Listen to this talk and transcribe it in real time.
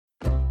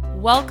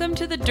Welcome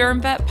to the Derm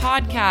Vet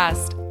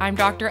Podcast. I'm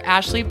Dr.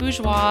 Ashley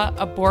Bourgeois,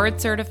 a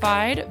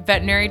board-certified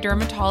veterinary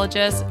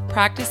dermatologist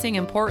practicing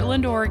in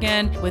Portland,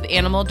 Oregon with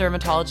animal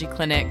dermatology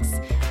clinics.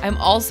 I'm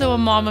also a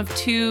mom of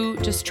two,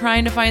 just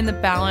trying to find the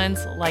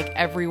balance like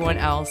everyone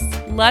else.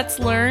 Let's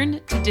learn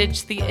to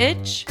ditch the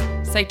itch,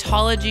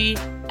 cytology,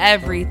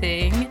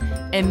 everything,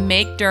 and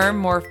make derm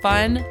more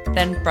fun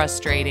than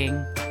frustrating.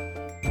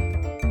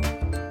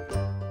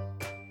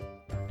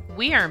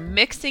 We are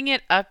mixing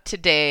it up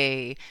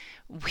today.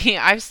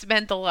 I've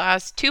spent the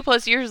last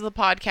 2+ years of the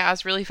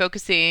podcast really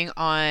focusing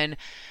on,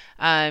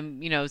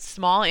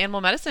 small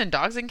animal medicine,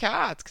 dogs and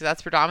cats, because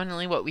that's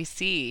predominantly what we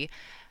see.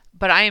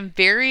 But I am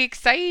very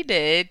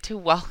excited to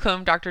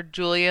welcome Dr.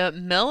 Julia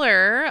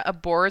Miller, a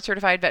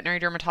board-certified veterinary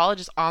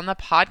dermatologist, on the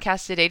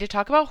podcast today to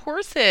talk about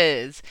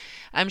horses.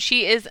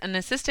 She is an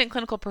assistant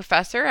clinical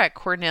professor at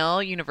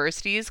Cornell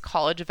University's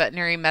College of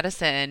Veterinary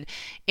Medicine,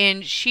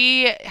 and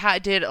she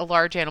did a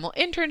large animal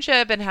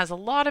internship and has a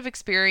lot of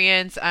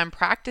experience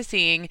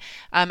practicing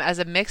as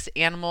a mixed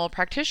animal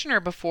practitioner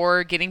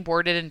before getting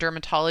boarded in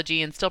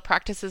dermatology, and still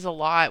practices a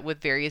lot with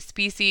various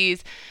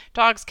species,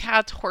 dogs,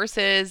 cats,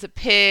 horses,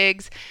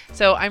 pigs.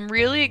 So I'm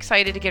really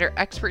excited to get her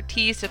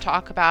expertise to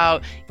talk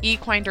about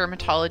equine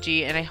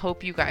dermatology, and I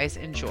hope you guys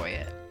enjoy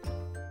it.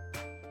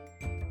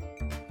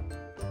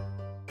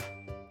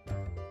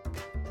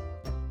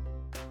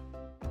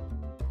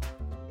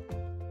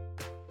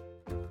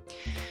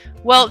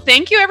 Well,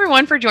 thank you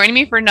everyone for joining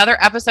me for another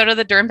episode of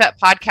the Derm Vet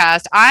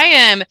Podcast.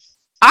 I'm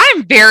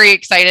very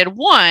excited.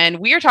 One,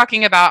 we are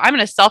talking about, I'm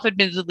going to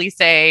self-admittedly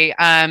say,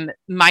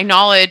 my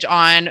knowledge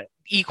on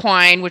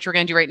equine, which we're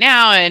going to do right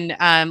now,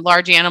 and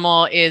large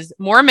animal is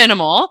more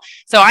minimal.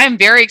 So I'm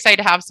very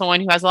excited to have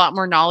someone who has a lot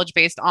more knowledge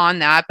based on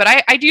that. But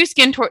I do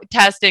skin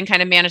test and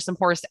kind of manage some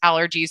horse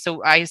allergies,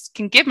 so I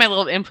can give my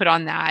little input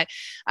on that.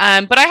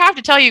 But I have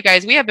to tell you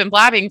guys, we have been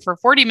blabbing for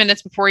 40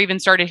 minutes before we even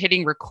started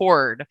hitting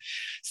record.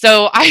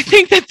 So I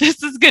think that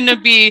this is going to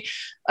be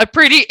a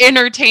pretty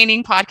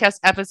entertaining podcast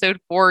episode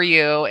for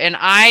you. And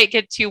I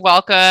get to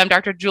welcome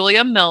Dr.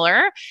 Julia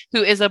Miller,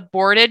 who is a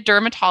boarded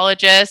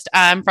dermatologist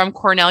from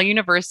Cornell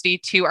University,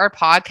 to our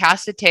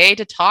podcast today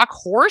to talk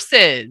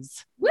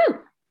horses. Woo!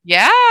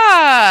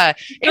 Yeah,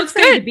 It's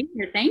good to be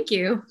here. Thank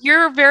you.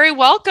 You're very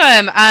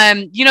welcome.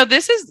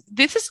 This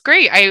is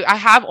great. I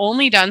have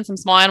only done some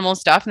small animal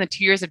stuff in the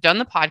 2 years I've done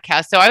the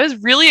podcast. So I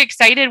was really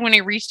excited when I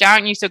reached out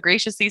and you so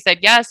graciously said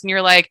yes. And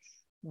you're like,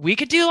 we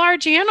could do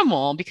large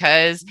animal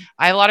because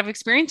I have a lot of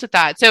experience with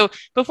that. So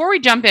before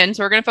we jump in,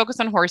 so we're going to focus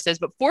on horses.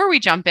 Before we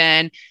jump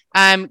in,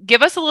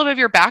 give us a little bit of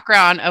your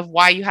background of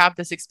why you have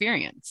this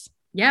experience.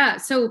 Yeah.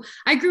 So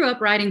I grew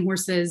up riding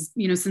horses,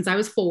 since I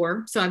was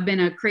 4. So I've been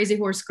a crazy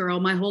horse girl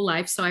my whole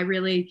life. So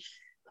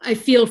I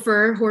feel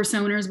for horse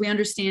owners. We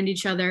understand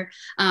each other.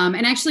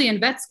 And actually in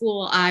vet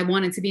school, I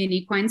wanted to be an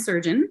equine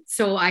surgeon.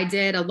 So I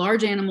did a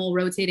large animal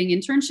rotating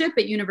internship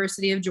at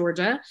University of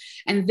Georgia.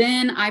 And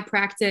then I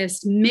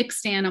practiced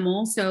mixed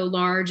animal. So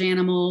large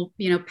animal,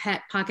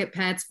 pet, pocket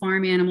pets,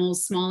 farm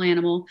animals, small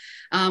animal,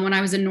 when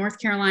I was in North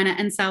Carolina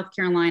and South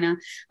Carolina.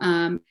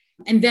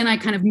 And then I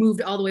kind of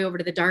moved all the way over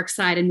to the dark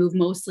side and moved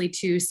mostly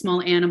to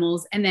small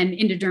animals and then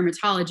into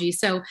dermatology.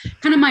 So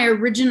kind of my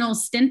original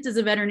stint as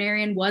a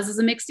veterinarian was as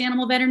a mixed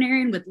animal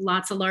veterinarian with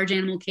lots of large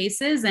animal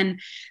cases.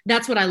 And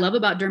that's what I love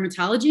about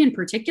dermatology in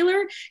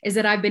particular, is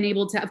that I've been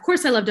able to, of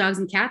course, I love dogs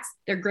and cats.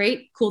 They're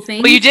great, cool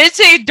things. Well, you did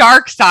say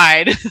dark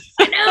side.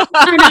 I know,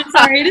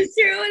 sorry. It is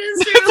true.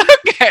 It's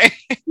okay.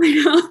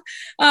 I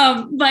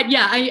know. But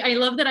yeah, I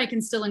love that I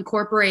can still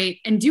incorporate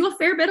and do a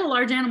fair bit of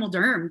large animal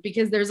derm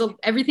because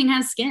everything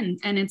has skin.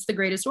 And it's the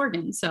greatest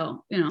organ.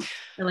 So, I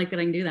like that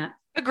I can do that.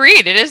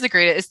 Agreed. It is the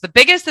greatest. It's the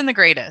biggest and the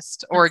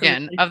greatest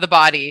organ of the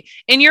body.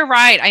 And you're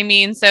right. I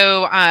mean,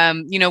 so,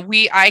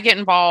 I get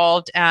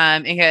involved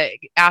and get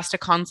asked to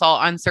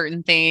consult on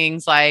certain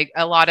things, like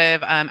a lot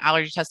of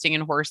allergy testing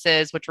in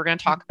horses, which we're going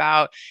to talk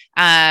about,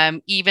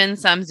 even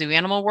some zoo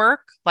animal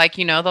work. Like,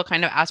 they'll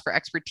kind of ask for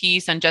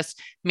expertise on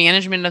just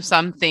management of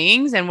some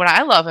things. And what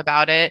I love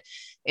about it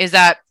is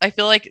that I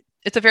feel like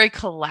it's a very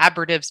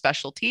collaborative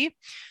specialty.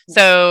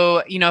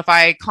 So, if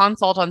I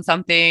consult on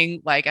something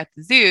like at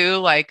the zoo,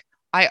 like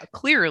I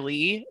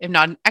clearly am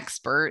not an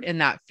expert in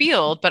that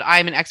field, but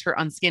I'm an expert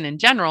on skin in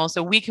general.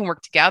 So we can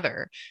work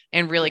together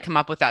and really come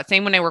up with that.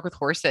 Same when I work with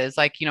horses,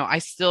 like, I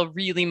still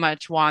really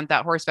much want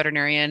that horse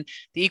veterinarian,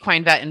 the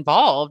equine vet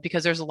involved,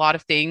 because there's a lot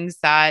of things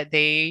that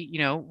they,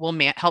 will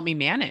help me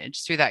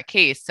manage through that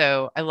case.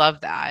 So I love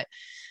that.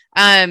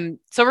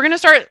 So we're going to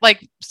start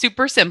like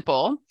super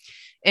simple.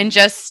 And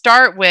just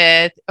start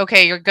with,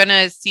 okay, you're going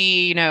to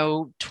see,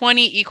 20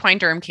 equine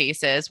derm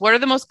cases. What are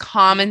the most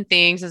common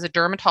things as a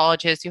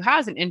dermatologist who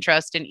has an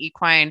interest in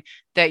equine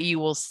that you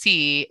will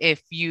see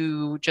if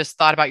you just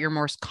thought about your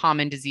most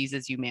common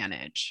diseases you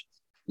manage?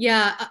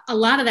 Yeah, a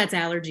lot of that's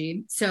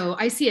allergy. So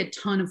I see a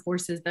ton of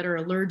horses that are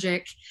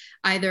allergic,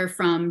 either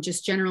from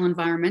just general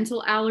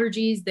environmental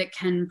allergies that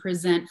can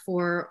present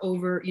for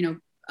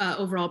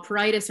overall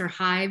pruritus or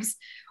hives.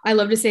 I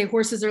love to say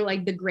horses are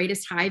like the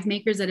greatest hive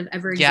makers that have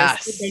ever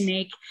existed. Yes. They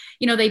make,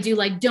 they do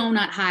like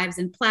donut hives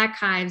and plaque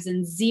hives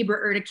and zebra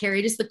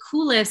urticaria, just the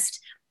coolest.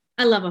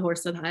 I love a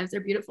horse with hives.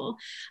 They're beautiful.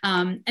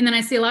 And then I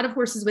see a lot of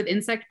horses with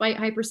insect bite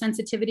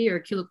hypersensitivity or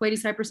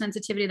chelocoides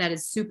hypersensitivity. That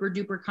is super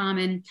duper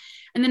common.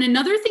 And then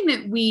another thing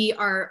that we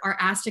are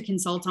asked to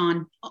consult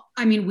on,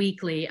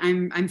 weekly,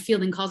 I'm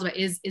fielding calls about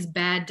is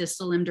bad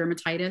distal limb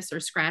dermatitis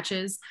or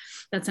scratches.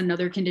 That's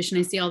another condition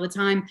I see all the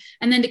time.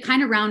 And then to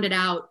kind of round it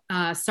out,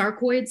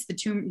 sarcoids,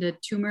 the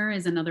tumor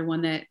is another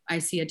one that I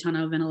see a ton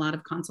of and a lot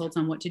of consults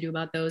on what to do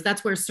about those.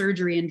 That's where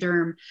surgery and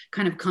derm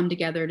kind of come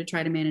together to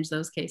try to manage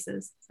those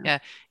cases. So. Yeah.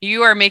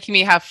 You are making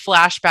me have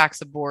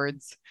flashbacks of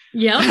boards.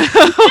 Yep.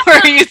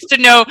 Where I used to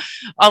know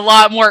a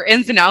lot more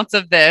ins and outs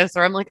of this,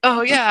 or I'm like,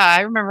 oh yeah,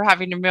 I remember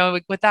having to know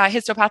what that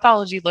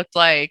histopathology looked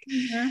like.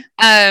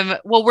 Mm-hmm.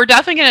 Well, we're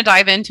definitely going to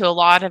dive into a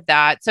lot of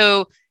that.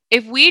 So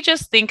if we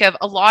just think of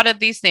a lot of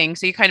these things,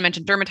 so you kind of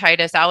mentioned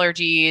dermatitis,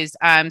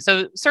 allergies.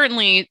 So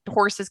certainly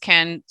horses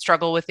can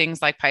struggle with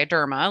things like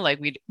pyoderma, like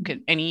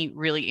any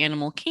really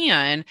animal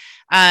can.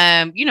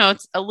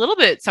 It's a little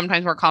bit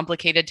sometimes more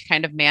complicated to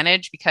kind of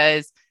manage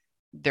because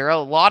they're a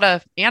lot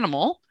of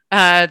animal.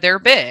 They're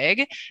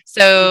big.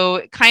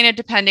 So kind of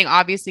depending,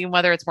 obviously, on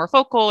whether it's more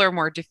focal or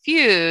more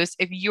diffuse,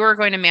 if you're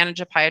going to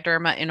manage a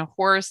pyoderma in a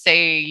horse,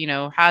 say,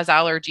 has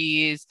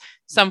allergies,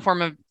 some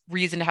form of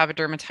reason to have a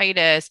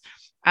dermatitis,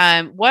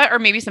 what are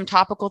maybe some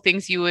topical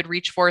things you would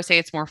reach for? Say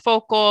it's more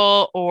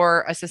focal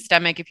or a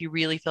systemic if you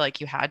really feel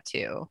like you had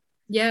to.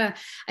 Yeah.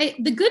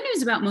 The good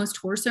news about most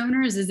horse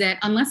owners is that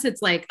unless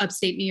it's like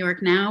upstate New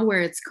York now,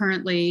 where it's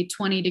currently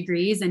 20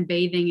 degrees and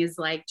bathing is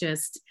like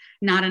just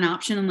not an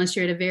option unless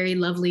you're at a very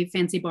lovely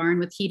fancy barn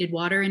with heated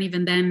water. And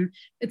even then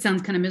it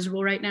sounds kind of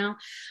miserable right now.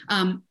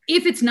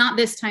 If it's not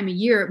this time of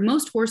year,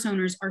 most horse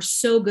owners are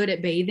so good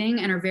at bathing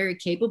and are very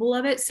capable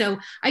of it. So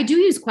I do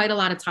use quite a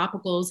lot of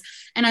topicals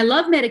and I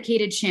love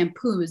medicated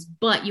shampoos,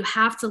 but you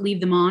have to leave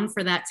them on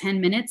for that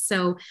 10 minutes.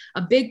 So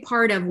a big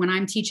part of when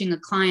I'm teaching a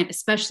client,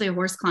 especially a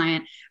horse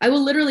client, I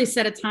will literally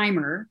set a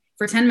timer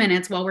for 10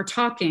 minutes while we're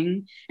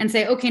talking and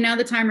say, okay, now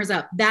the timer's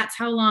up. That's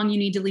how long you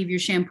need to leave your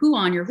shampoo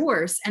on your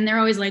horse. And they're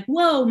always like,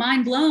 whoa,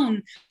 mind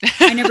blown.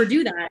 I never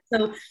do that.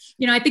 So,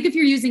 I think if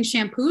you're using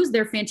shampoos,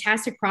 they're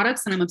fantastic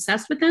products and I'm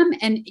obsessed with them.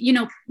 And,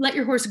 let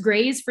your horse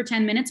graze for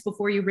 10 minutes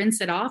before you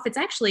rinse it off. It's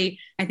actually,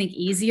 I think,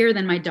 easier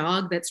than my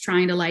dog that's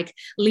trying to like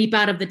leap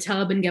out of the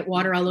tub and get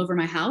water all over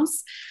my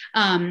house.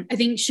 I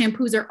think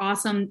shampoos are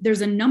awesome. There's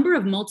a number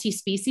of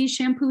multi-species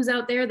shampoos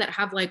out there that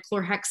have like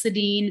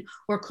chlorhexidine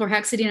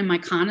and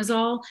miconazole.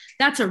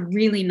 That's a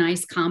really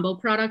nice combo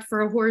product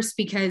for a horse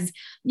because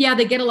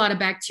they get a lot of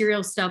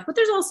bacterial stuff, but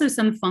there's also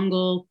some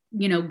fungal,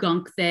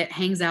 gunk that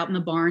hangs out in the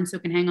barn so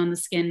it can hang on the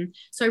skin.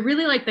 So I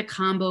really like the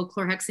combo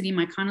chlorhexidine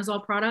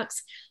miconazole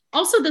products.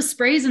 Also the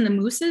sprays and the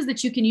mousses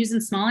that you can use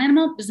in small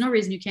animal. There's no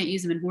reason you can't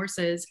use them in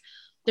horses.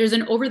 There's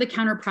an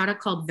over-the-counter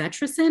product called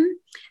Vetricin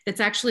that's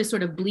actually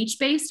sort of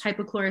bleach-based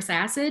hypochlorous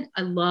acid.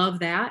 I love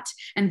that.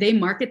 And they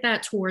market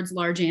that towards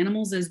large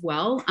animals as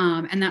well.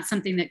 And that's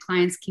something that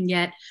clients can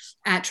get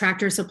at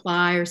Tractor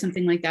Supply or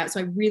something like that. So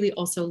I really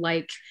also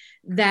like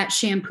that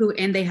shampoo,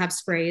 and they have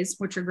sprays,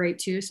 which are great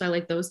too. So I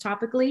like those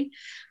topically.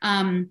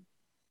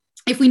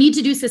 If we need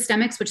to do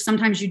systemics, which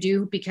sometimes you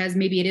do because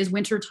maybe it is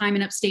winter time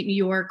in upstate New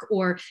York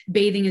or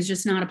bathing is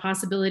just not a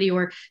possibility,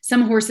 or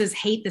some horses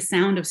hate the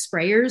sound of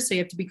sprayers. So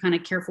you have to be kind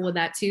of careful with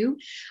that too.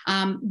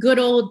 Good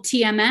old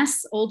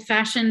TMS, old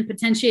fashioned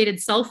potentiated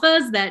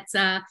sulfas that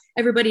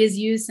everybody has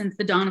used since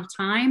the dawn of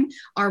time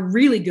are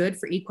really good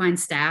for equine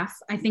staff.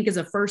 I think as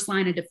a first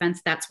line of defense,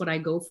 that's what I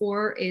go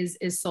for is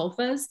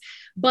sulfas,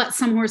 but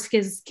some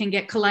horses can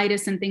get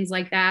colitis and things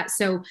like that.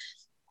 So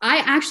I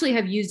actually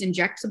have used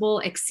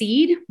injectable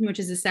Exceed, which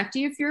is a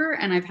ceftiofur,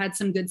 and I've had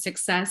some good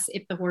success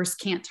if the horse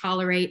can't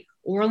tolerate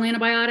oral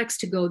antibiotics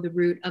to go the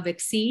route of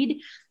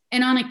Exceed.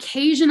 And on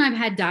occasion, I've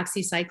had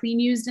doxycycline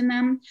used in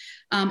them.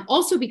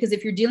 Also, because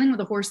if you're dealing with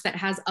a horse that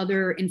has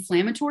other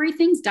inflammatory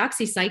things,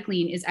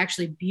 doxycycline is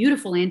actually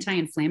beautiful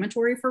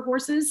anti-inflammatory for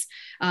horses.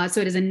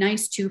 So it is a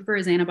nice twofer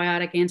as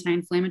antibiotic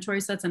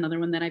anti-inflammatory. So that's another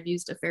one that I've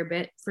used a fair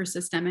bit for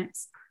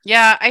systemics.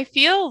 Yeah, I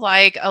feel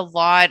like a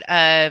lot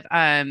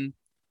of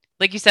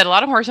like you said, a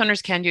lot of horse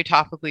owners can do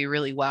topically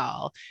really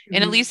well. Mm-hmm.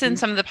 And at least in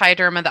some of the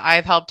pyoderma that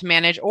I've helped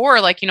manage,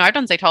 or like, I've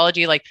done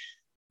cytology, like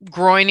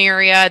groin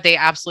area, they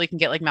absolutely can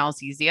get like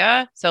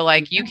malassezia. So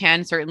like you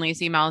can certainly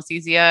see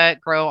malassezia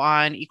grow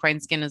on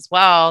equine skin as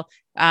well.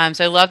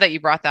 So I love that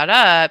you brought that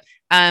up.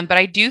 But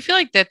I do feel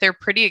like that they're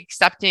pretty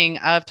accepting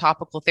of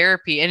topical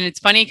therapy. And it's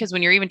funny because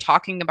when you're even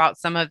talking about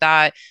some of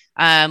that,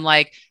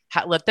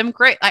 let them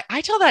graze.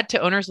 I tell that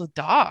to owners with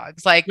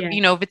dogs,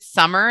 if it's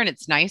summer and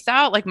it's nice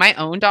out, like my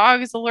own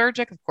dog is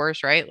allergic, of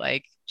course, right?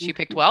 Like she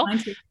picked well.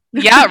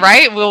 Yeah.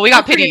 Right. Well, we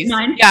got pitties.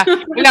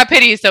 Yeah. We got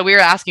pitties. So we were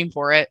asking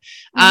for it.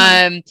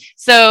 Mm-hmm.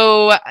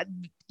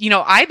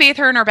 I bathe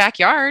her in our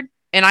backyard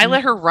and I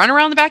let her run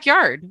around the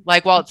backyard,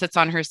 like while it sits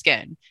on her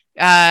skin.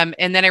 And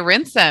then I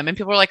rinse them and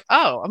people are like,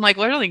 oh, I'm like,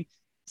 literally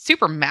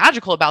super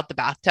magical about the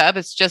bathtub.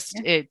 It's just,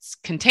 Yeah. it's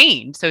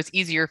contained. So it's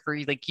easier for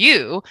like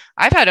you.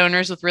 I've had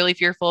owners with really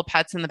fearful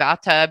pets in the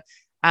bathtub,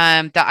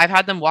 that I've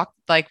had them walk,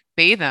 like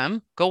bathe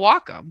them, go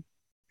walk them.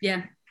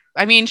 Yeah.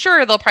 I mean,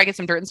 sure, they'll probably get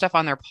some dirt and stuff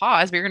on their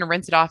paws, but you're going to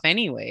rinse it off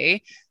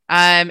anyway.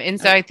 And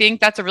so I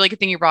think that's a really good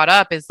thing you brought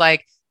up is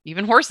like,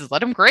 even horses, let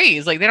them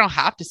graze. Like they don't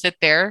have to sit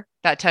there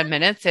that 10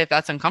 minutes if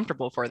that's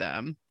uncomfortable for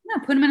them. Yeah,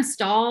 put them in a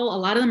stall. A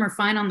lot of them are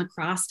fine on the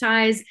cross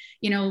ties,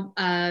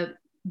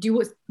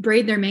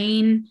 braid their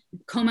mane,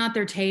 comb out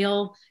their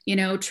tail,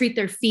 treat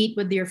their feet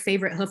with your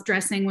favorite hoof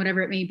dressing,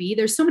 whatever it may be.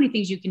 There's so many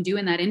things you can do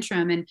in that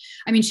interim. And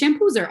I mean,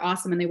 shampoos are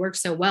awesome and they work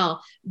so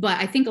well, but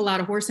I think a lot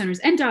of horse owners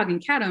and dog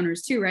and cat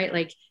owners too, right?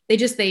 Like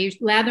they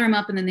lather them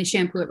up and then they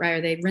shampoo it right,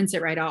 or they rinse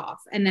it right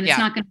off. And then it's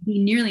not going to be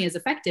nearly as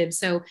effective.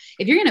 So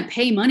if you're going to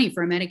pay money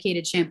for a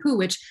medicated shampoo,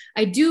 which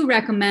I do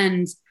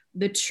recommend,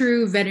 the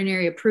true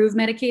veterinary approved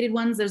medicated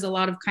ones. There's a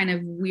lot of kind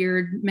of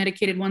weird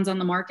medicated ones on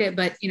the market,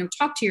 but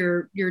talk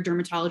to your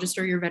dermatologist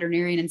or your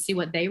veterinarian and see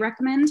what they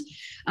recommend,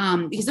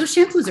 because those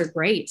shampoos are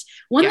great.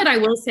 One that I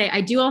will say, I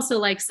do also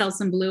like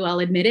Selsun Blue. I'll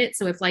admit it.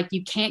 So if like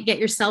you can't get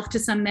yourself to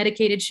some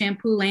medicated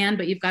shampoo land,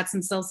 but you've got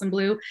some Selsun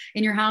Blue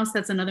in your house,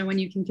 that's another one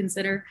you can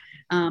consider.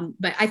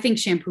 But I think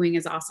shampooing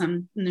is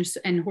awesome,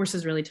 and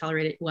horses really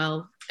tolerate it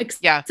well,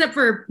 except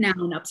for now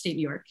in upstate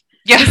New York.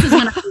 Yeah. This is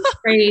when I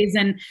praise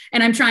and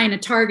I'm trying to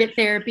target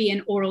therapy,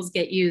 and orals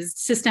get used.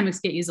 Systemics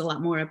get used a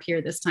lot more up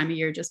here this time of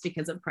year just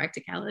because of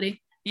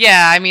practicality.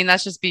 Yeah, I mean,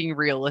 that's just being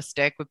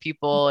realistic with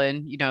people.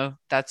 And,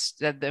 that's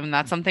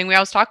something we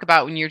always talk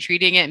about when you're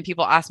treating it and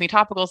people ask me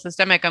topical,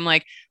 systemic. I'm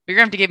like, you're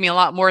gonna have to give me a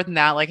lot more than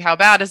that. Like, how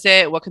bad is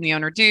it? What can the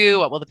owner do?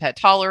 What will the pet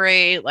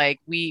tolerate? Like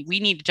we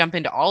need to jump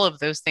into all of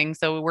those things.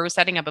 So we're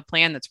setting up a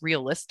plan that's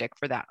realistic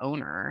for that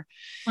owner.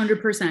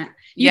 100%.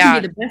 You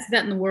can be the best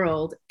vet in the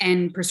world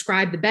and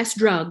prescribe the best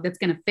drug that's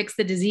going to fix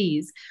the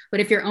disease.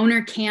 But if your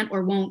owner can't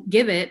or won't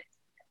give it,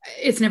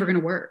 it's never going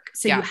to work.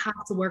 So you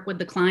have to work with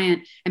the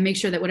client and make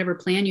sure that whatever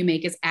plan you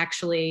make is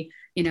actually,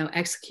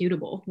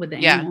 executable with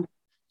the animal.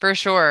 For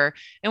sure.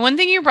 And one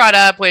thing you brought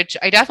up, which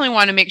I definitely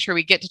want to make sure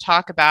we get to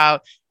talk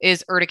about,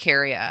 is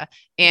urticaria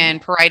and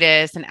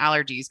pruritus and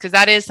allergies, because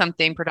that is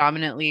something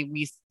predominantly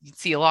we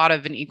see a lot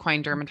of in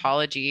equine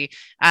dermatology.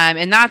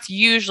 And that's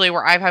usually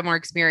where I've had more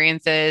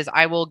experiences.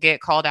 I will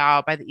get called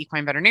out by the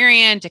equine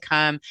veterinarian to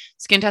come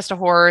skin test a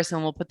horse,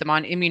 and we'll put them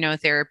on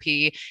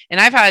immunotherapy.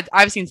 And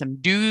I've seen some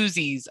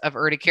doozies of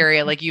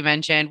urticaria, like you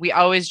mentioned. We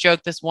always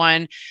joke this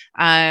one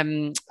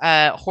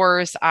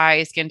horse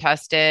I skin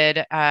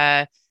tested,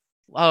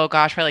 oh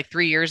gosh, probably like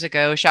 3 years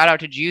ago. Shout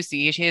out to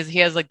Juicy. He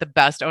has like the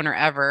best owner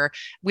ever.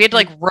 We had to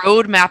like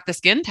road map the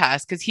skin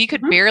test because he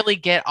could barely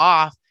get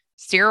off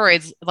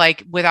steroids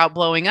like without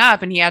blowing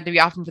up, and he had to be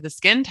off them for the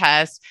skin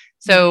test.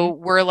 So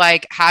we're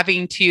like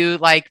having to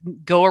like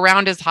go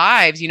around his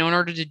hives, in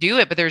order to do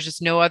it, but there's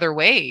just no other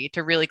way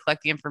to really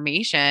collect the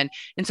information.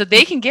 And so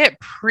they can get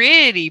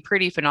pretty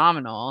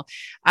phenomenal.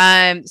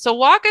 So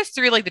walk us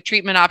through like the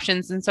treatment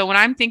options. And so when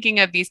I'm thinking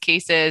of these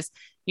cases,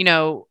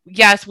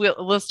 yes,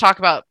 let's talk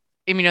about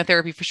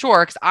immunotherapy for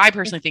sure, because I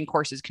personally think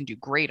horses can do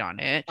great on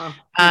it.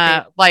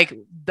 Like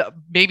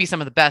maybe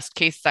some of the best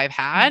cases I've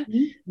had,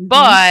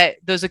 but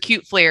those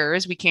acute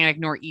flares we can't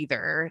ignore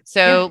either.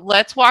 So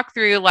let's walk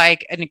through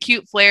like an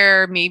acute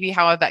flare, maybe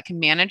how a vet can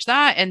manage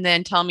that, and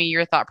then tell me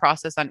your thought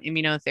process on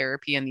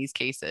immunotherapy in these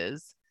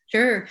cases.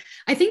 Sure.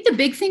 I think the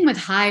big thing with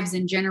hives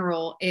in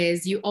general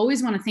is you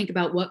always want to think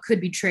about what could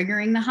be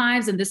triggering the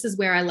hives. And this is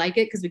where I like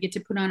it, because we get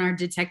to put on our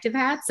detective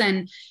hats.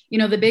 And,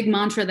 the big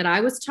mantra that I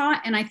was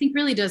taught, and I think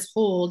really does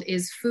hold,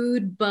 is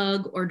food,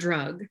 bug, or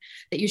drug,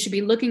 that you should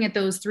be looking at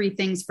those three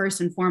things first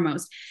and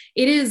foremost.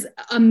 It is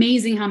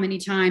amazing how many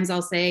times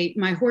I'll say,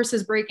 my horse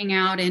is breaking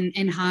out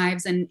in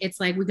hives, and it's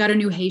like, we got a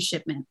new hay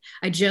shipment.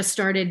 I just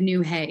started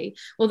new hay.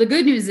 Well, the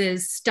good news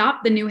is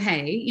stop the new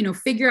hay,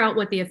 figure out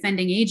what the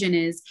offending agent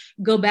is,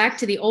 go back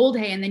to the old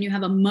hay, and then you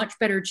have a much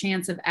better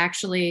chance of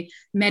actually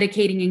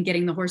medicating and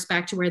getting the horse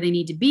back to where they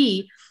need to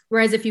be.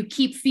 Whereas if you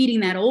keep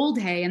feeding that old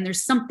hay and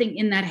there's something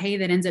in that hay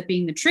that ends up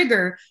being the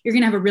trigger, you're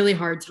going to have a really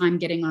hard time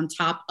getting on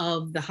top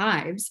of the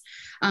hives.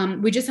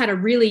 We just had a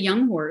really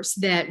young horse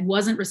that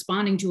wasn't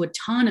responding to a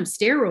ton of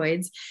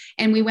steroids.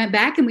 And we went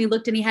back and we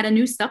looked, and he had a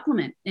new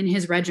supplement in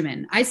his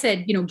regimen. I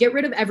said, get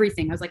rid of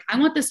everything. I was like, I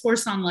want this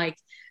horse on like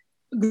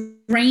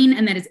grain,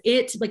 and that is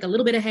it, like a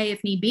little bit of hay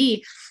if need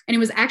be. And it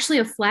was actually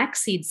a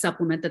flaxseed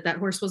supplement that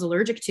horse was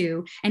allergic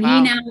to. And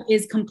he now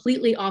is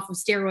completely off of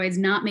steroids,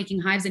 not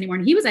making hives anymore.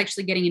 And he was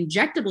actually getting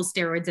injectable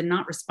steroids and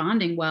not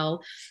responding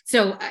well.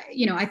 So,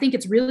 I think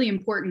it's really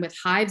important with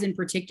hives in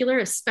particular,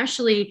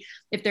 especially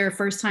if they're a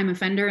first-time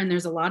offender, and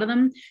there's a lot of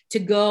them, to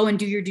go and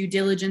do your due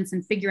diligence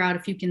and figure out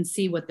if you can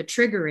see what the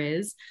trigger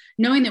is,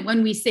 knowing that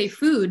when we say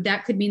food,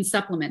 that could mean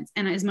supplements.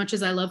 And as much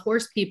as I love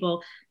horse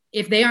people,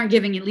 if they aren't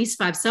giving at least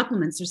 5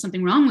 supplements, there's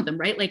something wrong with them,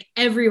 right? Like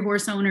every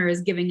horse owner is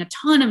giving a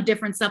ton of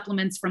different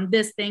supplements from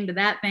this thing to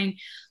that thing.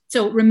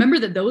 So remember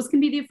that those can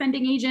be the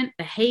offending agent.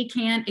 The hay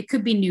can, it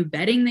could be new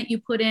bedding that you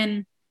put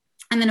in.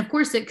 And then, of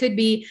course, it could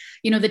be,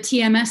 the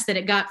TMS that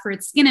it got for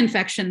its skin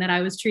infection that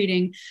I was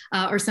treating,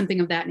 or something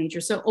of that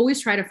nature. So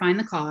always try to find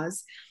the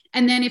cause.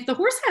 And then if the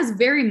horse has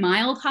very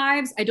mild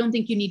hives, I don't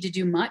think you need to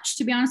do much,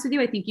 to be honest with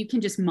you. I think you can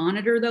just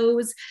monitor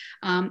those.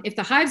 If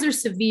the hives are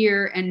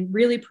severe and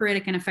really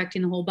pruritic and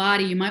affecting the whole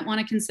body, you might want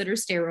to consider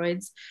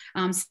steroids.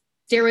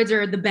 Steroids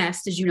are the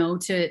best, as you know,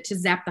 to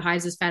zap the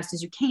hives as fast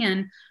as you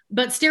can.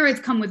 But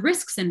steroids come with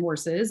risks in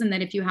horses. And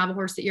that if you have a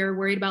horse that you're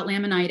worried about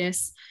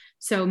laminitis,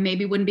 so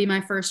maybe wouldn't be my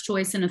first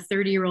choice in a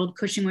 30-year-old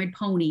Cushingoid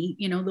pony.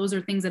 Those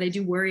are things that I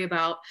do worry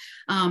about.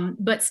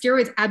 But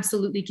steroids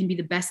absolutely can be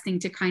the best thing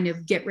to kind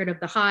of get rid of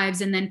the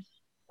hives. And then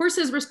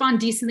horses respond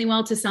decently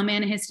well to some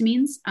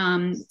antihistamines.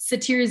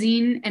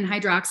 Cetirizine and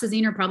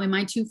hydroxyzine are probably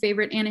my two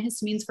favorite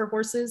antihistamines for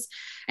horses.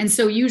 And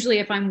so usually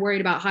if I'm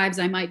worried about hives,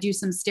 I might do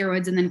some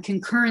steroids and then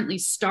concurrently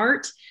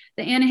start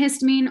the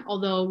antihistamine,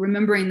 although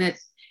remembering that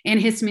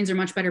antihistamines are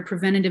much better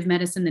preventative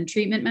medicine than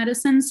treatment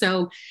medicine.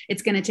 So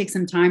it's going to take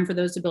some time for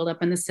those to build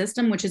up in the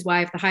system, which is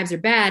why if the hives are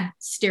bad,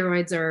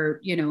 steroids are,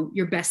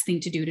 your best thing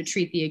to do to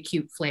treat the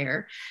acute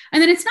flare.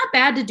 And then it's not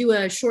bad to do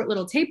a short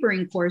little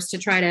tapering course to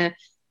try to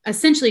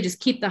essentially just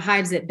keep the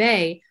hives at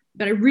bay.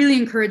 But I really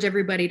encourage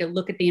everybody to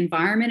look at the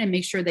environment and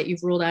make sure that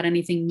you've ruled out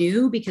anything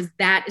new, because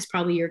that is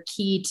probably your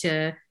key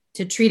to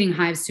treating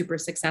hives super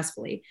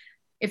successfully.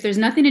 If there's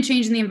nothing to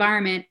change in the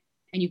environment,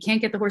 and you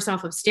can't get the horse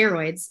off of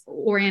steroids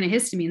or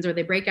antihistamines, or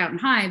they break out in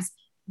hives,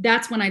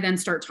 that's when I then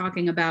start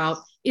talking about,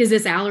 is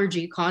this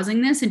allergy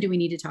causing this? And do we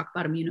need to talk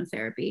about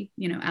immunotherapy,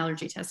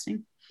 allergy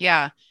testing?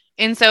 Yeah.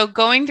 And so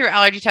going through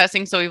allergy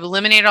testing, so we've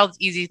eliminated all these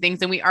easy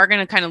things, and we are going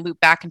to kind of loop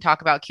back and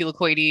talk about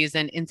chelocoides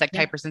and insect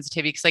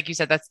hypersensitivity, because like you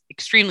said, that's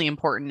extremely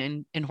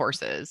important in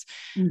horses.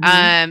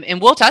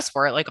 And we'll test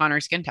for it, like on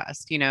our skin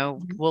test,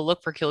 we'll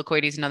look for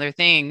chelocoides and other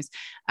things.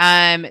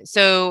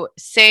 So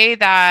say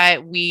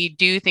that we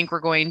do think we're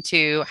going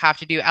to have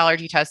to do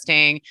allergy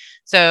testing.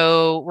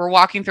 So we're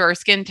walking through our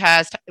skin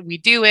test, we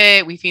do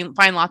it, we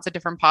find lots of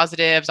different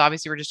positives.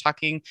 Obviously, we're just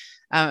talking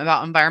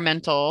about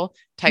environmental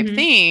type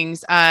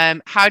things.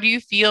 How do you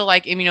feel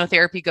like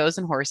immunotherapy goes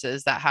in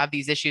horses that have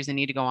these issues and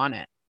need to go on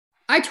it?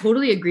 I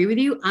totally agree with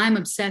you. I'm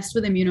obsessed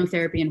with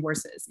immunotherapy in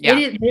horses.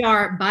 Yeah. They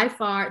are by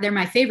far, they're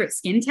my favorite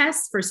skin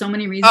tests for so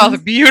many reasons. Oh, they're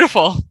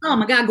beautiful. Oh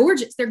my God,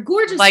 gorgeous. They're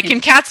gorgeous. Like, can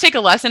cats take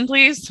a lesson,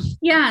 please?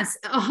 Yes,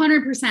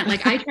 100%.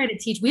 Like I try to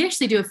teach, we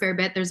actually do a fair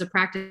bit. There's a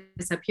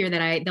practice up here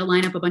that they'll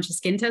line up a bunch of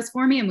skin tests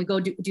for me and we go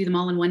do them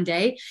all in one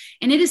day.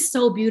 And it is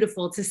so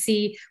beautiful to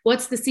see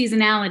what's the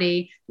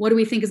seasonality. What do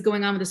we think is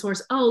going on with this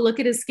horse? Oh, look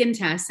at his skin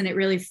test. And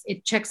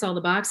it checks all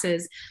the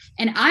boxes.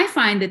 And I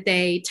find that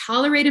they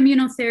tolerate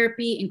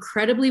immunotherapy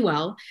incredibly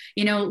well.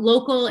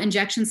 Local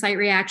injection site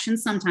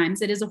reactions,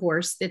 sometimes it is a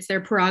horse. It's their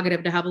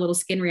prerogative to have a little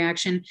skin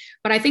reaction,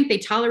 but I think they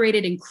tolerate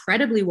it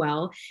incredibly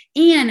well.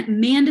 And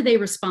man, do they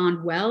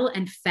respond well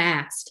and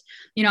fast.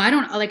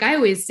 I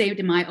always say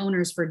to my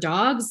owners for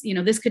dogs,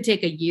 this could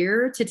take a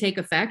year to take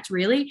effect,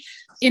 really.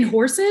 In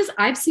horses,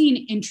 I've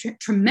seen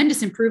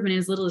tremendous improvement in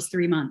as little as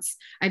 3 months.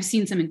 I've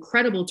seen some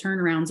incredible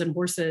turnarounds in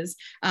horses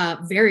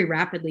very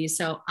rapidly.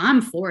 So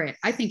I'm for it.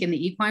 I think in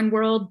the equine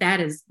world, that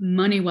is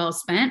money well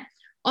spent.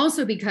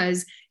 Also,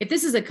 because if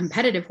this is a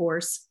competitive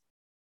horse,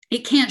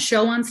 it can't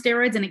show on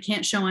steroids and it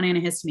can't show on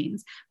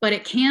antihistamines, but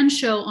it can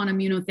show on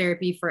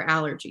immunotherapy for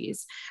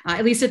allergies.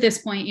 At least at this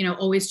point,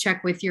 always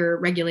check with your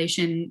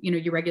regulation,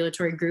 your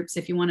regulatory groups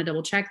if you want to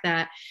double check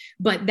that.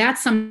 But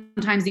that's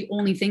sometimes the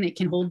only thing that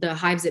can hold the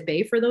hives at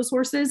bay for those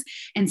horses.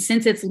 And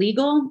since it's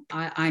legal,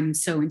 I'm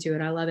so into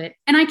it. I love it.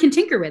 And I can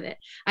tinker with it.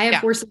 I have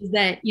horses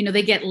that,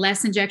 they get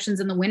less injections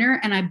in the winter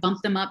and I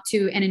bump them up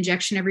to an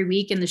injection every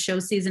week in the show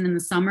season in the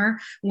summer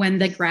when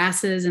the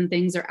grasses and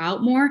things are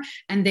out more,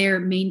 and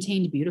they're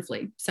maintained beautifully.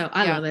 So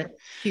I love it.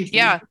 Huge thing.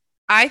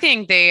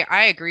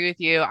 I agree with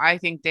you. I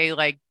think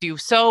they do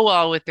so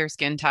well with their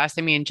skin test.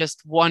 I mean,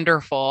 just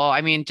wonderful.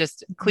 I mean,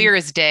 just clear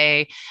as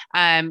day.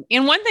 And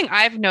one thing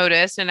I've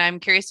noticed, and I'm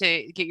curious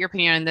to get your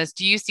opinion on this.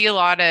 Do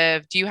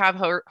you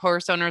have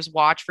horse owners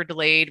watch for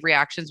delayed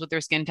reactions with their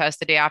skin test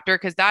the day after?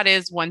 Because that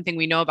is one thing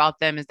we know about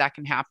them, is that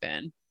can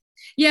happen.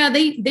 Yeah,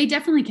 they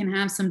definitely can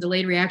have some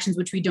delayed reactions,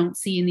 which we don't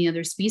see in the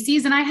other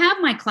species. And I have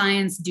my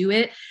clients do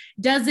it.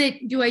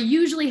 Do I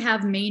usually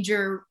have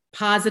major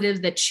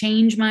positives that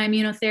change my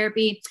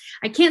immunotherapy?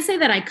 I can't say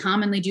that I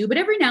commonly do, but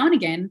every now and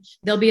again,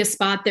 there'll be a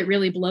spot that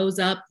really blows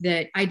up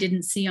that I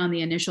didn't see on the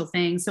initial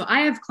thing. So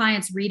I have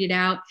clients read it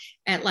out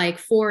at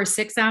 4 or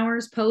 6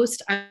 hours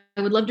post. I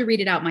would love to read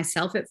it out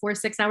myself at 4 or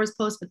 6 hours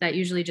post, but that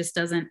usually just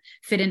doesn't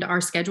fit into our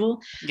schedule.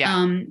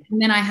 Yeah. And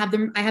then I have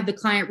the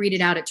client read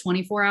it out at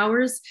 24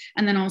 hours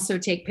and then also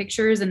take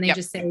pictures, and they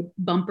just say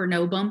bump or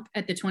no bump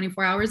at the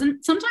 24 hours.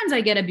 And sometimes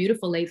I get a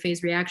beautiful late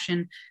phase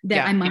reaction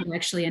that I might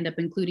actually end up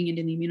including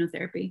into the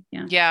immunotherapy.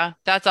 Yeah. Yeah.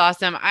 That's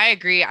awesome. I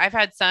agree. I've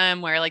had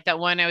some where that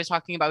one I was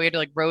talking about, we had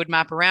to road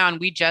map around.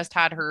 We just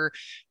had her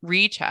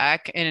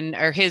recheck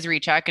or his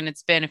recheck, and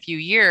it's been a few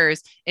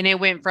years, and it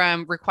went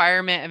from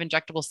requirement of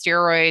injectable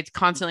steroids,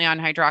 constantly on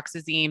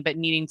hydroxyzine, but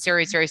needing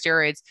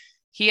steroids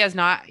he has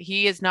not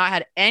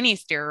had any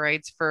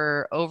steroids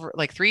for over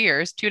like 3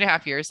 years,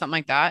 2.5 years, something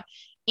like that.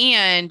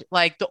 And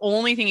like the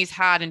only thing he's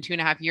had in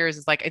 2.5 years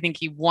is like, I think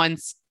he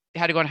once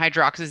had to go on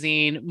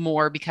hydroxyzine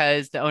more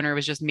because the owner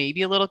was just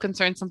maybe a little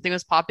concerned something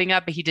was popping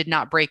up, but he did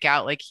not break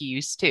out like he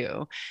used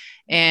to.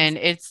 And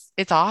it's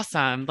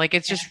awesome. Like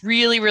it's just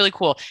really, really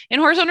cool. And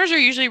horse owners are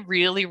usually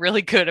really,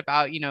 really good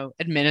about,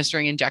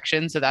 administering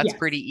injections. So that's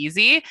pretty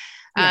easy.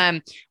 Yeah.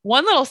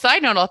 One little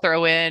side note I'll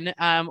throw in,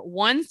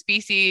 one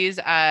species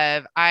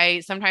of,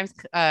 I sometimes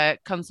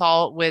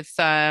consult with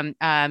some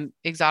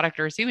exotic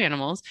or zoo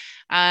animals.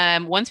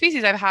 One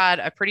species I've had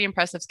a pretty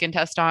impressive skin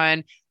test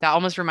on that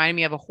almost reminded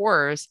me of a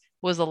horse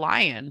was a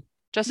lion.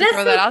 Just to That's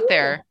throw so that out cool.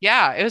 there.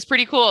 Yeah, it was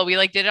pretty cool. We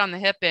like did it on the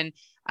hip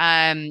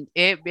and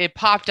it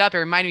popped up. It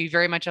reminded me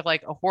very much of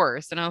like a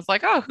horse. And I was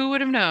like, oh, who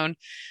would have known?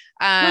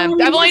 Well, I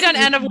mean, I've only done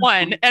horses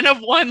are N of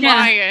one yeah.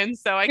 lion,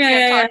 so I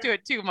can't talk to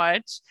it too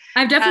much.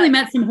 I've definitely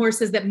met some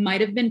horses that might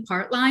have been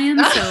part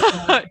lion.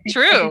 So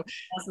true.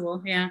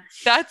 Possible. Yeah.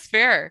 That's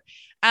fair.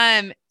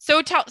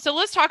 So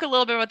let's talk a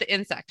little bit about the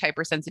insect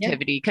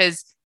hypersensitivity,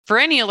 because for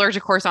any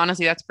allergic horse,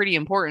 honestly, that's pretty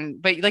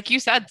important. But like you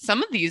said,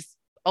 some of these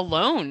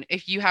alone,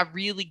 if you have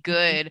really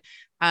good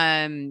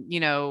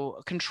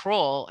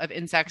control of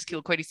insects,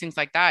 chelocoides, things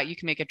like that, you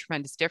can make a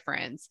tremendous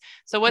difference.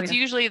 So what's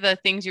usually the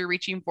things you're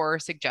reaching for or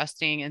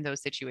suggesting in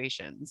those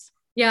situations?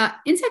 Yeah,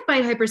 insect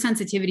bite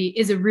hypersensitivity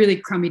is a really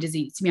crummy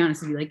disease, to be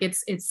honest with you. Like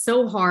it's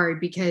so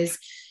hard because,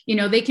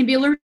 they can be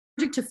allergic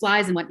to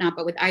flies and whatnot,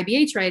 but with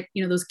IBH, right,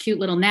 those cute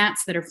little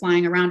gnats that are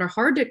flying around are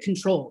hard to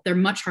control. They're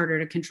much harder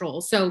to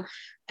control. So,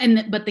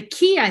 but the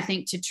key, I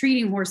think, to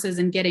treating horses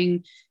and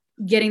getting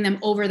them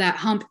over that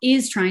hump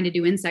is trying to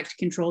do insect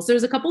control. So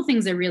there's a couple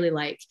things I really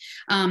like.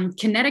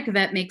 Kinetic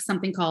Vet makes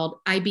something called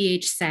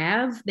IBH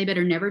salve. They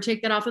better never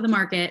take that off of the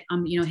market.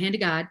 Hand to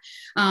God,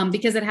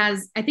 because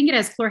I think it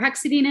has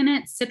chlorhexidine in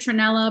it,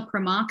 citronella,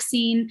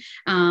 pramoxine.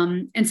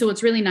 And so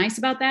what's really nice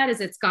about that is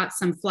it's got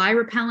some fly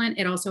repellent.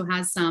 It also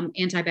has some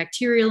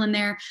antibacterial in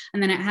there.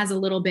 And then it has a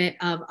little bit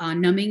of a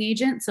numbing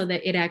agent so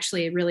that it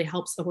actually really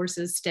helps the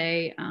horses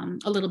stay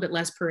a little bit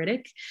less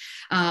pruritic.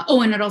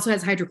 And it also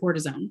has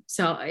hydrocortisone.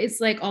 So it's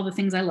like all the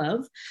things I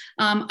love.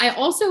 I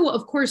also,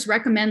 of course,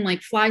 recommend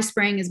like fly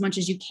spraying as much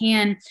as you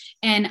can.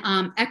 And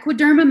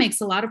Equiderma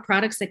makes a lot of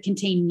products that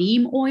contain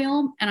neem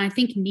oil. And I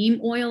think neem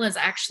oil is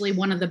actually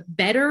one of the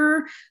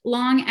better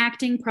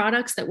long-acting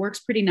products that works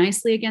pretty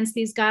nicely against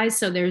these guys.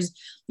 So there's,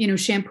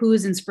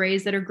 shampoos and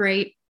sprays that are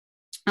great.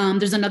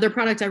 There's another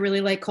product I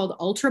really like called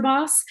Ultra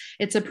Boss.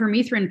 It's a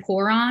permethrin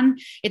pour-on.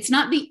 It's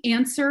not the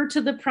answer to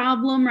the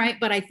problem, right?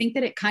 But I think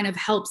that it kind of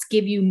helps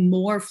give you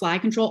more fly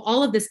control.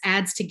 All of this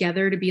adds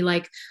together to be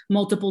like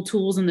multiple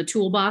tools in the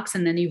toolbox.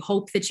 And then you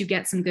hope that you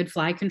get some good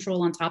fly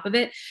control on top of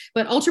it.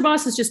 But Ultra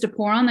Boss is just a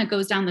pour-on that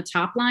goes down the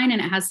top line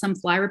and it has some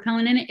fly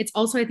repellent in it. It's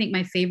also, I think,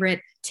 my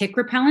favorite tick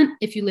repellent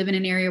if you live in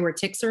an area where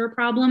ticks are a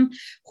problem.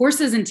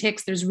 Horses and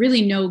ticks, there's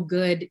really no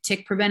good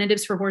tick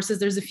preventatives for horses.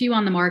 There's a few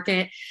on the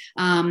market,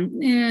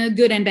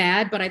 good and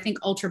bad, but I think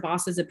Ultra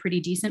Boss is a pretty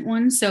decent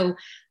one. So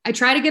I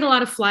try to get a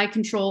lot of fly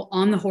control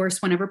on the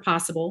horse whenever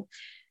possible.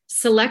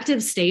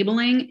 Selective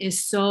stabling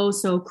is so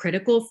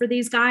critical for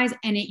these guys.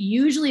 And it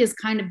usually is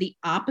kind of the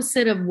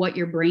opposite of what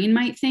your brain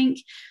might think.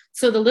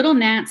 So the little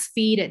gnats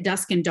feed at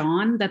dusk and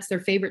dawn. That's their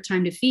favorite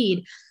time to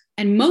feed.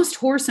 And most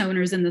horse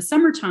owners in the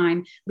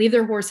summertime leave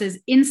their horses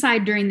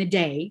inside during the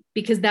day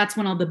because that's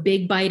when all the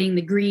big biting,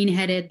 the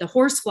green-headed, the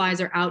horse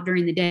flies are out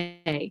during the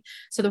day.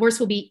 So the horse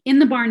will be in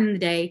the barn in the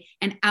day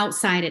and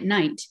outside at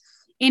night.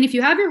 And if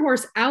you have your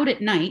horse out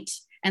at night,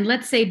 and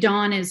let's say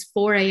dawn is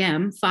 4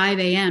 a.m., 5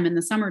 a.m. in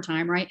the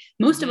summertime, right?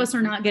 Most of us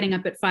are not getting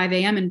up at 5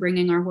 a.m. and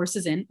bringing our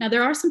horses in. Now,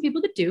 there are some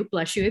people that do.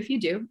 Bless you if you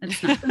do.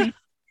 That's not for me.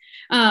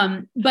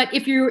 But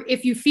if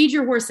you feed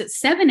your horse at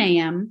 7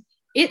 a.m.,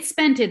 it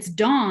spent its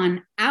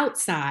dawn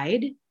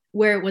outside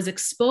where it was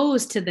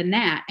exposed to the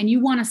gnat, and you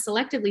want to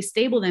selectively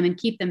stable them and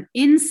keep them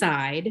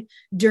inside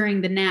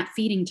during the gnat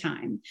feeding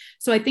time.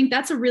 So I think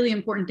that's a really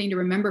important thing to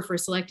remember for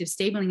selective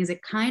stabling is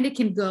it kind of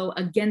can go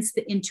against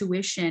the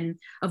intuition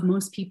of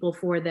most people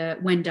for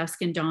when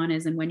dusk and dawn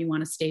is and when you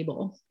want to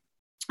stable.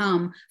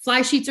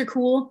 Fly sheets are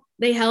cool.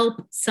 They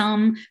help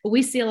some, but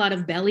we see a lot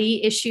of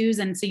belly issues.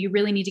 And so you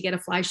really need to get a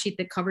fly sheet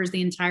that covers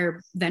the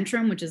entire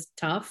ventrum, which is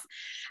tough.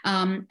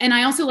 And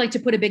I also like to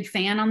put a big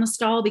fan on the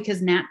stall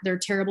because they're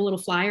terrible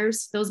little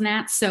flyers, those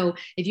gnats. So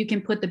if you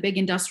can put the big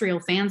industrial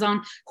fans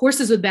on,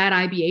 horses with bad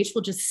IBH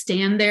will just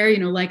stand there,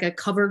 like a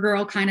cover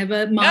girl kind of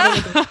a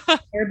model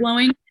with air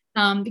blowing.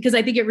 Because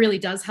I think it really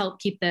does help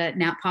keep the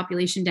gnat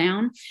population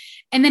down.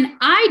 And then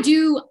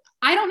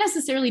I don't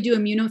necessarily do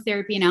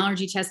immunotherapy and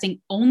allergy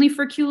testing only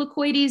for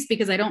chelocoides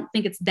because I don't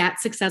think it's that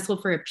successful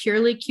for a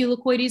purely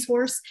chelocoides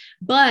horse.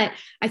 But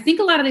I think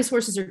a lot of these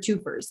horses are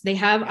twofers. They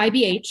have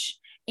IBH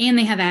and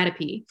they have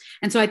atopy.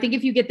 And so I think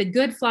if you get the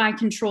good fly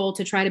control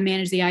to try to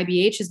manage the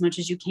IBH as much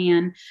as you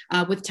can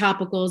with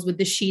topicals, with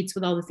the sheets,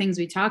 with all the things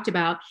we talked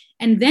about,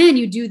 and then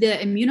you do the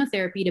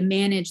immunotherapy to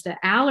manage the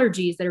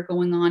allergies that are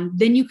going on,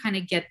 then you kind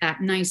of get that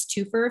nice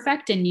twofer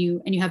effect and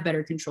you have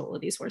better control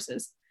of these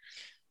horses.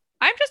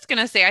 I'm just going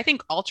to say, I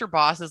think Ultra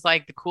Boss is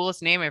like the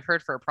coolest name I've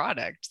heard for a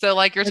product. So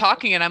like you're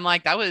talking and I'm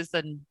like, that was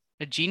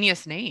a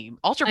genius name.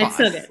 Ultra It's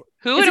so Boss. good.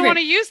 Who It's would want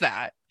great. to use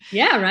that?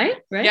 Yeah, right.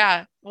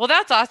 Yeah. Well,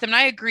 that's awesome. And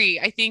I agree.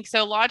 I think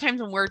so. A lot of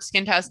times when we're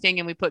skin testing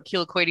and we put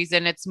chelocoides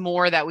in, it's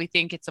more that we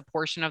think it's a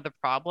portion of the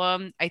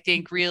problem. I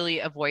think really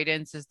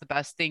avoidance is the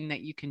best thing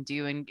that you can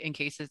do in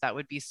cases that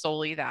would be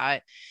solely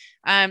that.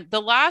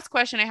 The last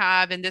question I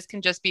have, and this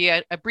can just be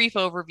a brief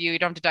overview, you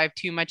don't have to dive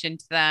too much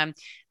into them.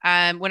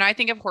 When I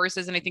think of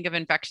horses and I think of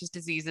infectious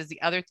diseases,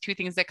 the other two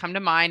things that come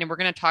to mind, and we're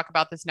going to talk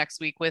about this next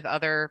week with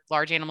other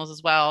large animals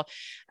as well,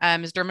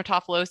 is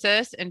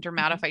dermatophytosis and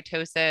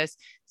dermatophytosis.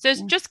 So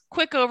it's just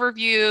quick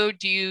overview.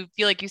 Do you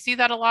feel like you see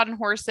that a lot in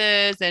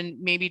horses, and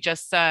maybe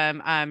just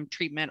some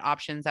treatment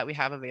options that we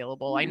have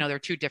available? I know they're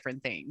two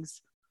different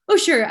things. Oh,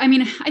 sure. I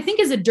mean, I think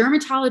as a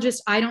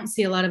dermatologist, I don't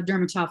see a lot of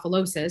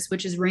dermatophytosis,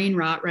 which is rain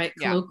rot, right?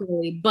 Yeah.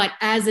 Colloquially. But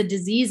as a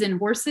disease in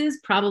horses,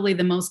 probably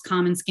the most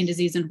common skin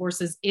disease in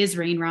horses is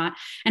rain rot.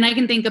 And I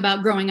can think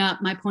about growing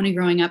up, my pony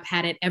growing up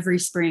had it every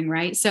spring,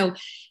 right? So,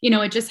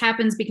 it just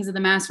happens because of the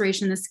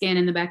maceration in the skin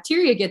and the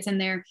bacteria gets in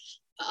there.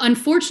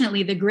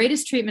 Unfortunately, the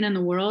greatest treatment in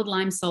the world,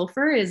 lime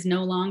sulfur, is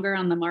no longer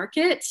on the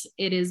market.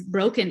 It is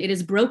broken. It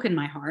has broken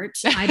my heart.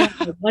 I don't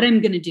know what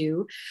I'm going to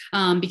do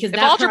because if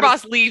Ultra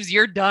Boss leaves,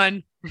 you're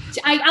done.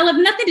 I'll have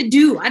nothing to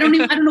do. I don't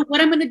know what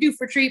I'm going to do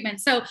for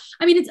treatment. So,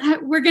 I mean,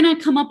 we're going to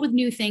come up with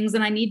new things,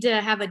 and I need to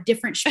have a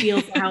different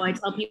spiel for how I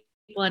tell people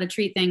how to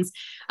treat things.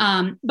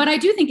 But I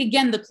do think,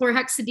 again, the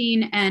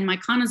chlorhexidine and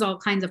myconazole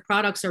kinds of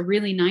products are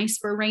really nice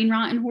for rain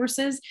rot in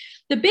horses.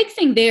 The big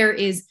thing there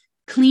is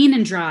clean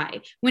and dry.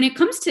 When it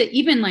comes to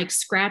even like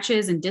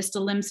scratches and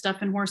distal limb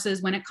stuff in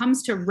horses, when it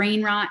comes to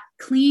rain rot,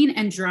 clean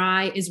and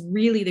dry is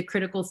really the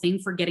critical thing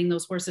for getting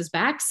those horses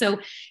back. So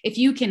if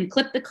you can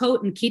clip the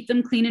coat and keep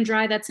them clean and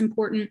dry, that's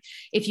important.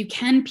 If you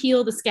can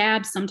peel the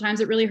scabs, sometimes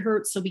it really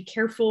hurts. So be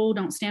careful.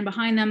 Don't stand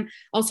behind them.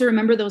 Also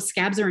remember those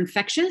scabs are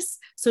infectious.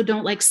 So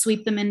don't like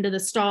sweep them into the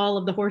stall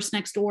of the horse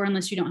next door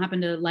unless you don't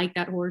happen to like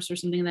that horse or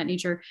something of that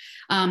nature.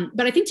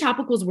 But I think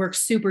topicals work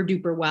super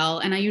duper well.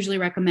 And I usually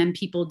recommend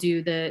people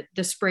do the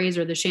sprays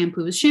or the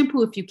shampoos.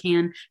 Shampoo if you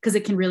can, because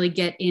it can really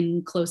get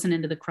in close and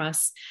into the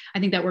crust. I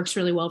think that works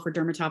really well for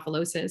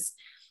dermatophytosis.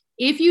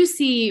 If you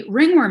see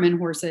ringworm in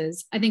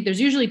horses, I think there's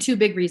usually two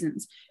big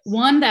reasons.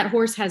 One, that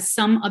horse has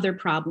some other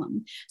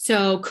problem.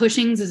 So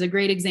Cushing's is a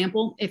great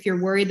example. If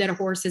you're worried that a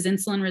horse is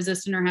insulin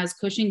resistant or has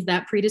Cushing's,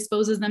 that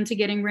predisposes them to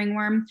getting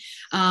ringworm.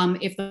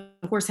 If the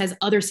horse has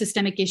other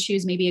systemic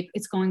issues, maybe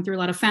it's going through a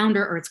lot of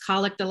founder or it's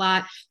colicked a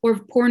lot, or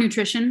poor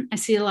nutrition. I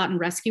see it a lot in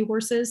rescue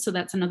horses. So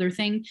that's another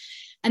thing.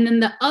 And then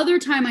the other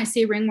time I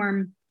see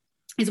ringworm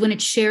is when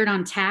it's shared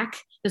on tack,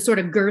 the sort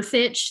of girth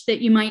itch that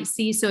you might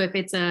see. So if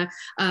it's a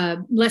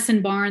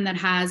lesson barn that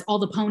has all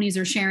the ponies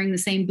are sharing the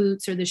same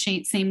boots or the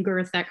same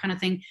girth, that kind of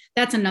thing,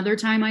 that's another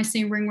time I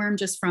see ringworm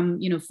just from,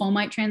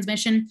 fomite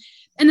transmission.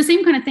 And the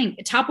same kind of thing,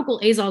 topical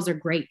azoles are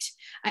great.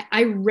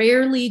 I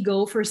rarely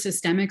go for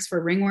systemics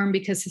for ringworm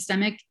because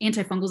systemic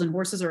antifungals in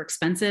horses are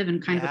expensive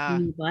and kind of a pain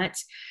in the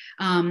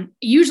butt.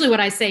 Usually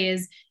what I say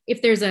is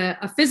if there's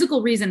a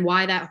physical reason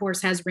why that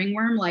horse has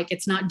ringworm, like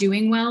it's not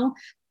doing well,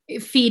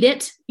 feed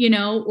it,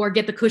 or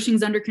get the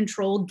Cushing's under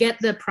control, get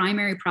the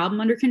primary problem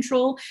under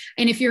control.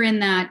 And if you're in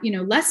that,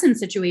 lesson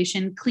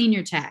situation, clean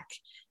your tack.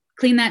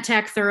 Clean that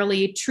tack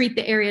thoroughly, treat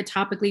the area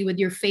topically with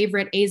your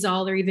favorite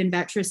azole or even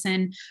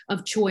Vetricin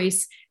of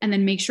choice, and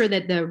then make sure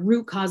that the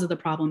root cause of the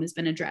problem has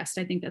been addressed.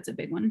 I think that's a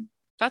big one.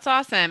 That's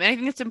awesome. And I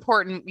think it's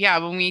important. Yeah.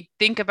 When we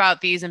think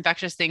about these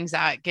infectious things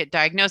that get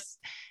diagnosed,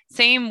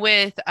 same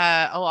with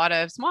a lot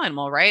of small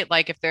animal, right?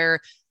 Like if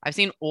I've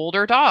seen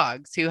older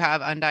dogs who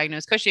have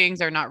undiagnosed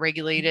Cushing's or not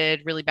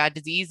regulated, really bad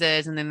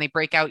diseases, and then they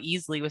break out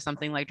easily with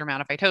something like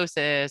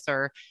dermatophytosis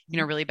or,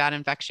 really bad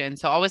infection.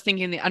 So always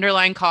thinking the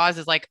underlying cause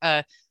is like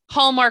a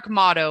hallmark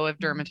motto of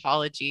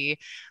dermatology.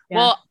 Yeah.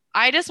 Well,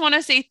 I just want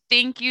to say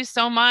thank you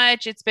so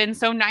much. It's been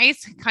so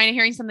nice kind of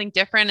hearing something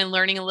different and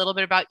learning a little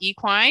bit about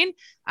equine.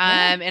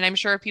 And I'm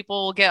sure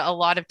people will get a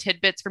lot of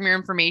tidbits from your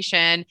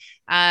information.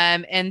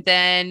 And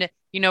then,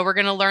 we're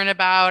going to learn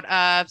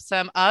about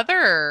some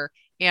other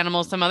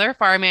animals, some other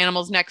farm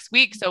animals next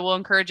week. So we'll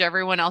encourage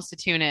everyone else to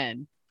tune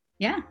in.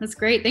 Yeah, that's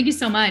great. Thank you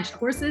so much.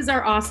 Horses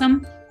are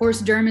awesome.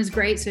 Horse derm is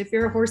great. So if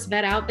you're a horse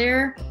vet out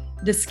there,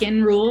 the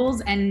skin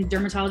rules and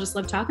dermatologists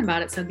love talking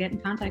about it. So get in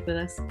contact with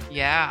us.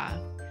 Yeah.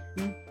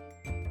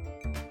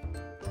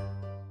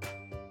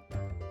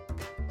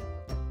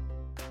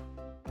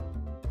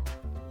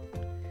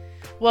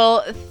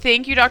 Well,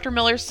 thank you, Dr.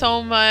 Miller,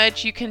 so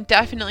much. You can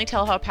definitely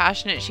tell how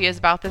passionate she is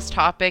about this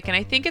topic. And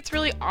I think it's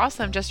really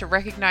awesome just to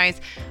recognize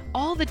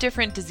all the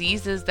different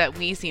diseases that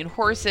we see in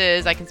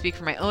horses. I can speak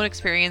from my own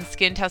experience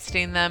skin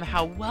testing them,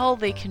 how well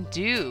they can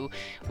do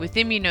with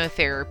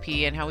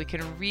immunotherapy and how we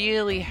can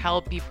really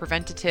help be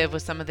preventative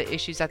with some of the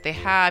issues that they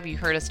have. You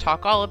heard us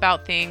talk all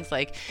about things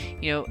like,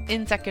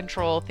 insect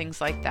control,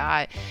 things like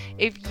that.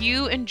 If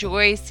you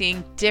enjoy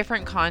seeing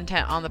different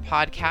content on the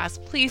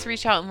podcast, please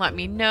reach out and let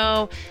me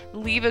know.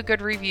 Leave a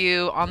good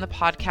review on the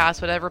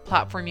podcast, whatever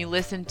platform you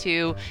listen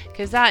to,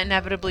 because that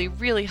inevitably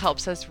really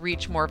helps us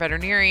reach more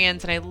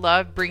veterinarians. And I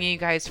love bringing you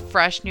guys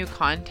fresh new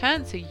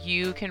content so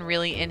you can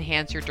really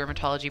enhance your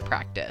dermatology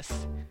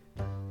practice.